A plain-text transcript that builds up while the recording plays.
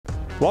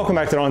Welcome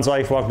back to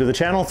DONSLIFE. Welcome to the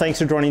channel. Thanks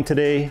for joining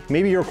today.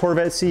 Maybe your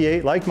Corvette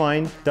C8, like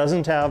mine,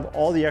 doesn't have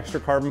all the extra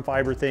carbon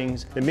fiber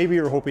things that maybe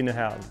you're hoping to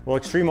have. Well,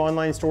 Extreme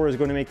Online Store is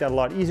going to make that a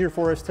lot easier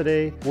for us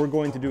today. We're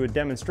going to do a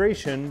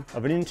demonstration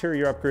of an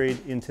interior upgrade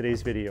in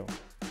today's video.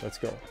 Let's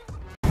go.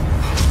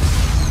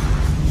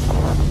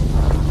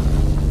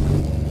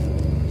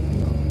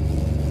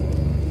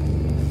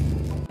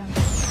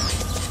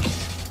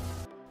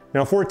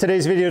 Now for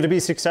today's video to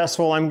be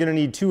successful, I'm gonna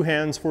need two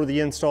hands for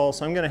the install,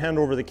 so I'm gonna hand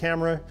over the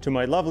camera to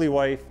my lovely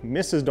wife,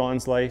 Mrs.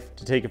 DONSLIFE,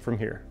 to take it from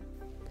here.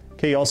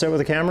 Okay, you all set with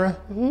the camera?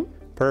 Mm-hmm.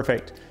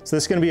 Perfect. So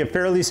this is gonna be a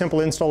fairly simple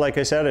install. Like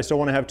I said, I still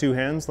wanna have two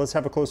hands. Let's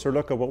have a closer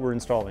look at what we're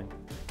installing.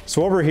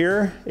 So over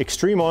here,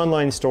 Extreme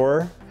Online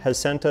Store has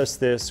sent us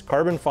this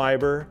carbon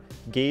fiber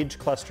gauge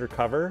cluster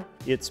cover.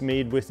 It's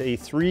made with a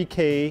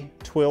 3K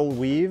twill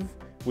weave,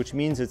 which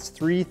means it's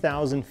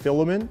 3,000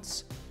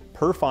 filaments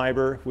per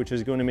fiber, which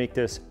is going to make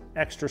this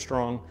extra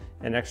strong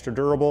and extra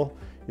durable.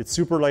 It's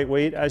super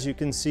lightweight, as you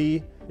can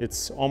see.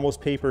 It's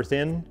almost paper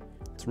thin.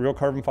 It's real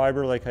carbon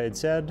fiber, like I had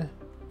said,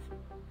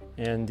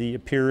 and the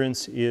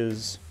appearance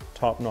is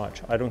top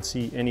notch. I don't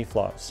see any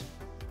flaws.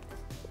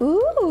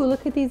 Ooh,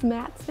 look at these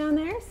mats down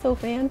there, so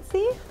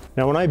fancy.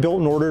 Now, when I built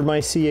and ordered my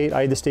C8,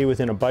 I had to stay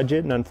within a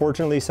budget, and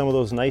unfortunately, some of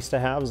those nice to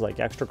haves, like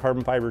extra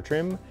carbon fiber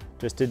trim,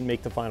 just didn't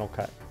make the final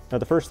cut. Now,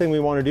 the first thing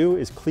we want to do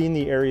is clean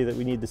the area that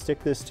we need to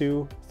stick this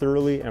to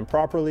thoroughly and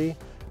properly.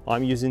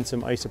 I'm using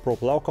some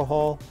isopropyl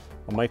alcohol,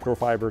 a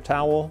microfiber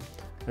towel.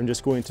 I'm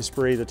just going to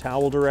spray the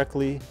towel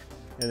directly,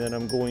 and then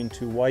I'm going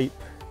to wipe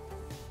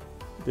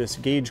this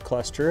gauge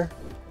cluster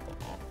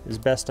as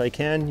best I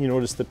can. You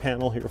notice the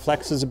panel here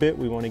flexes a bit.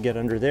 We want to get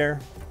under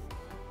there.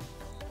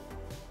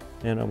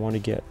 And I want to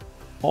get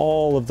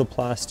all of the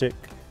plastic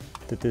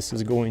that this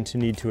is going to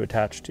need to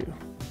attach to.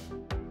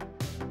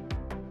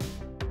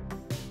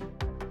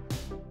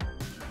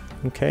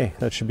 Okay,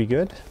 that should be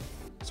good.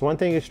 So one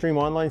thing Extreme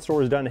Online Store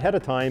has done ahead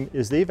of time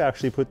is they've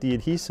actually put the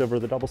adhesive or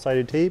the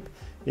double-sided tape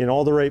in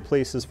all the right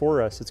places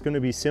for us. It's going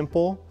to be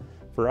simple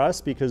for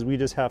us because we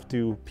just have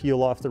to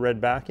peel off the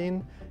red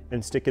backing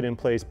and stick it in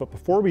place. But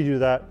before we do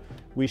that,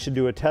 we should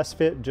do a test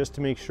fit just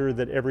to make sure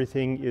that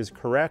everything is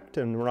correct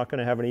and we're not going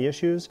to have any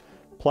issues.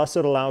 Plus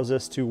it allows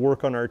us to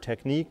work on our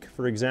technique.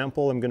 For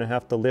example, I'm going to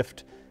have to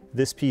lift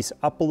this piece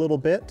up a little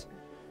bit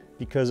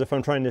because if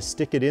I'm trying to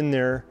stick it in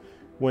there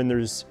when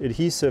there's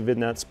adhesive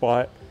in that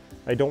spot,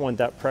 I don't want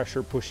that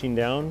pressure pushing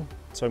down.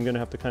 So I'm gonna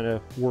have to kind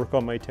of work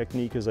on my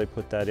technique as I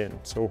put that in.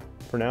 So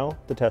for now,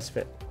 the test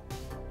fit.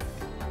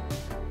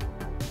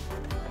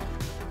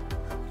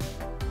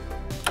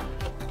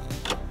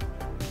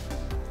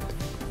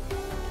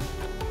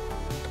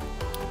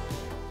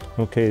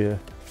 Okay, the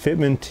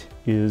fitment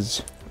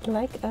is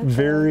like a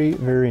very,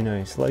 very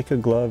nice. Like a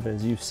glove,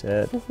 as you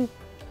said.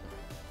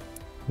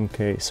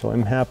 Okay, so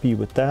I'm happy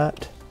with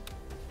that.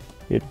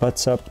 It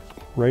butts up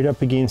right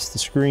up against the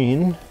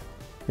screen.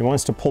 It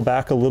wants to pull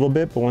back a little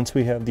bit, but once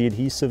we have the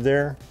adhesive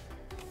there,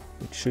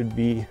 it should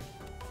be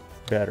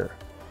better.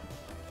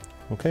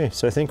 Okay,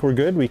 so I think we're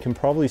good. We can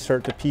probably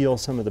start to peel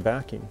some of the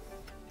backing.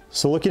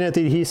 So looking at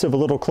the adhesive a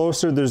little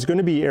closer, there's going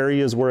to be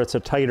areas where it's a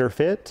tighter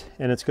fit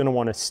and it's going to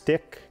want to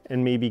stick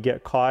and maybe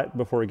get caught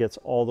before it gets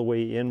all the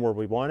way in where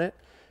we want it.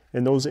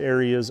 And those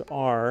areas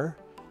are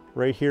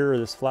right here,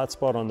 this flat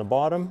spot on the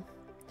bottom,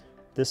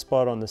 this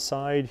spot on the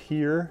side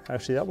here.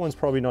 Actually, that one's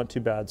probably not too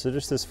bad. So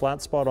just this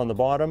flat spot on the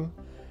bottom,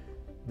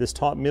 this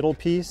top middle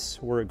piece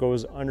where it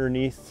goes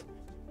underneath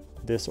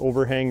this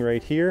overhang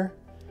right here.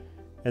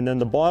 And then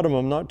the bottom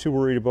I'm not too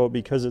worried about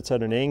because it's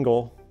at an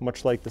angle,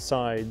 much like the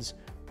sides,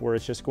 where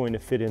it's just going to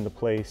fit into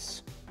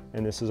place.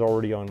 And this is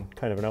already on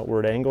kind of an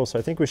outward angle, so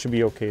I think we should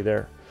be okay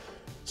there.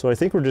 So I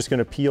think we're just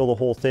gonna peel the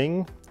whole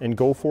thing and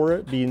go for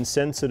it, being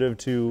sensitive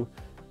to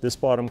this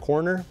bottom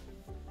corner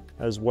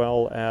as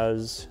well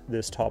as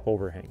this top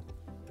overhang.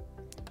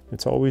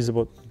 It's always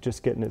about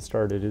just getting it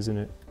started, isn't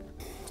it?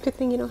 Good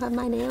thing you don't have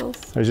my nails.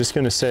 I was just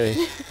gonna say.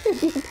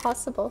 It'd be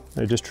impossible.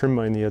 I just trimmed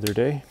mine the other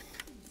day.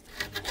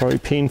 Probably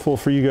painful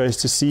for you guys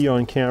to see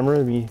on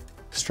camera, me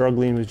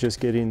struggling with just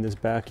getting this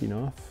backing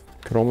off.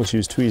 Could almost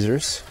use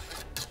tweezers.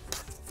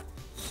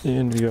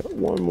 And we got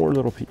one more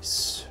little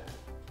piece.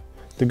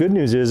 The good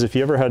news is if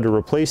you ever had to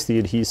replace the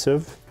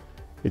adhesive,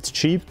 it's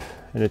cheap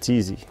and it's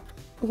easy.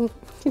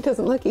 It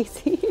doesn't look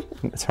easy.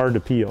 It's hard to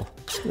peel.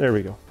 There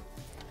we go.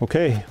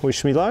 Okay,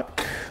 wish me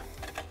luck.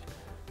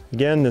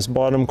 Again, this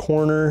bottom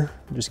corner,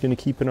 I'm just gonna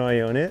keep an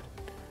eye on it.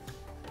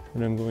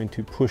 And I'm going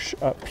to push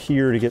up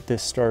here to get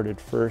this started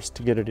first,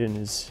 to get it in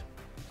as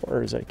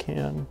far as I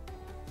can.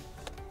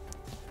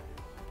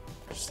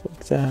 Just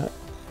like that.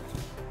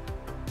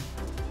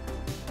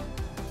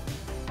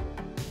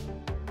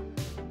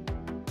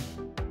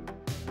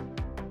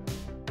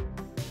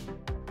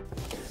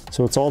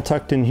 So it's all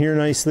tucked in here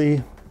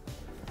nicely,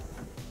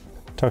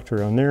 tucked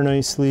around there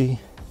nicely.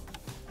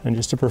 And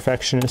just a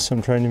perfectionist,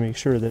 I'm trying to make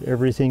sure that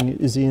everything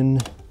is in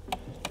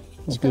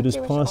as good as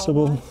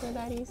possible.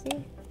 That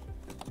easy?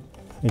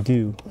 I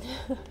do.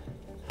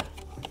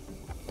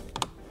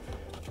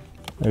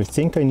 I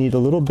think I need a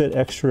little bit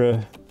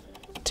extra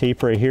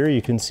tape right here,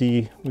 you can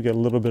see we got a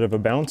little bit of a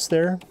bounce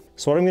there.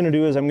 So what I'm gonna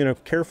do is I'm gonna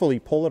carefully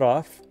pull it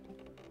off.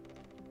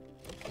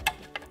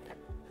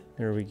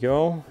 There we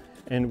go.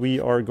 And we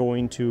are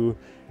going to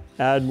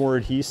add more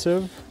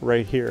adhesive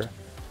right here.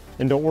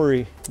 And don't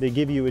worry, they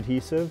give you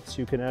adhesive, so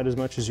you can add as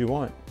much as you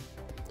want.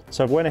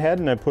 So I've went ahead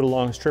and I put a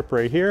long strip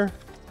right here,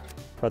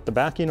 cut the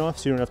backing off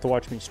so you don't have to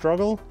watch me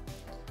struggle.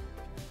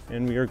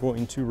 And we are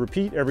going to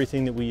repeat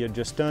everything that we had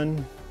just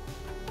done.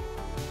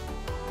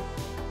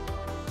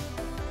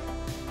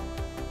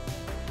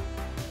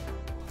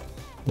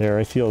 There,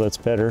 I feel that's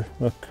better,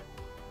 look.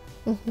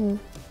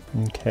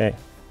 Okay.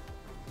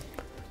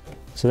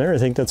 So there, I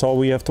think that's all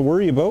we have to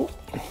worry about.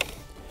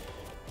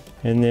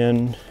 And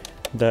then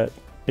that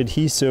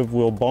adhesive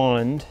will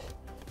bond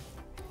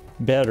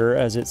better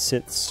as it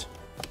sits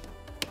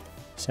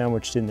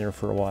sandwiched in there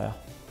for a while.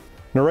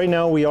 Now right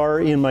now we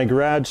are in my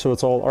garage, so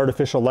it's all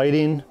artificial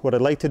lighting. What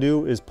I'd like to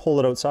do is pull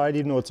it outside,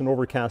 even though it's an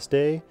overcast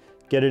day,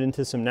 get it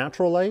into some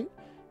natural light,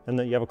 and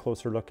then you have a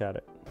closer look at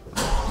it.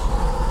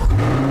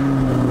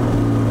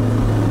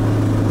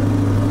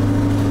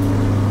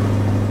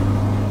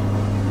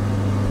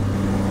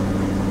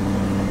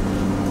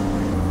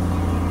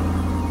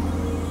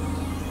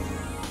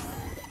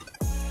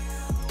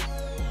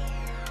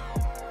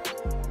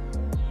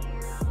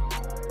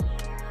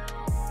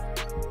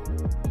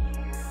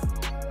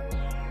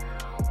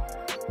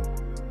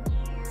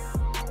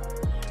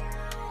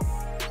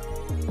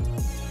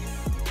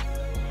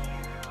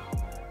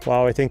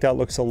 Wow, I think that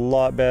looks a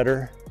lot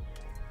better.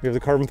 We have the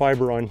carbon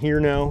fiber on here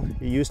now.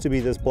 It used to be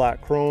this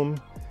black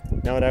chrome.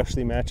 Now it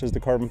actually matches the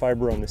carbon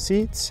fiber on the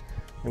seats,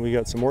 and we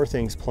got some more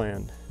things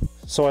planned.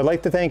 So I'd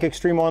like to thank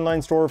Extreme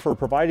Online Store for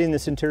providing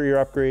this interior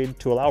upgrade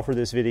to allow for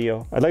this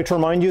video. I'd like to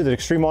remind you that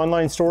Extreme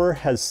Online Store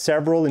has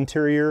several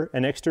interior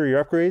and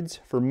exterior upgrades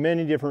for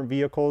many different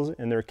vehicles,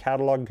 and their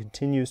catalog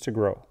continues to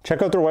grow.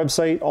 Check out their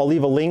website. I'll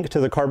leave a link to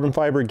the carbon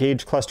fiber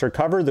gauge cluster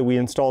cover that we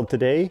installed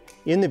today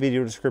in the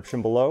video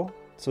description below.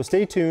 So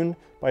stay tuned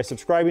by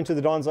subscribing to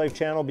the DONSLIFE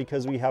channel,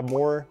 because we have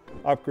more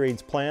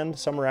upgrades planned.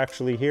 Some are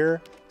actually here,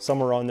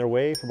 some are on their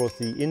way for both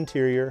the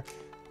interior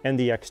and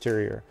the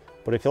exterior.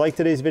 But if you like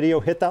today's video,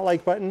 hit that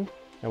like button,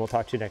 and we'll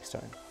talk to you next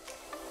time.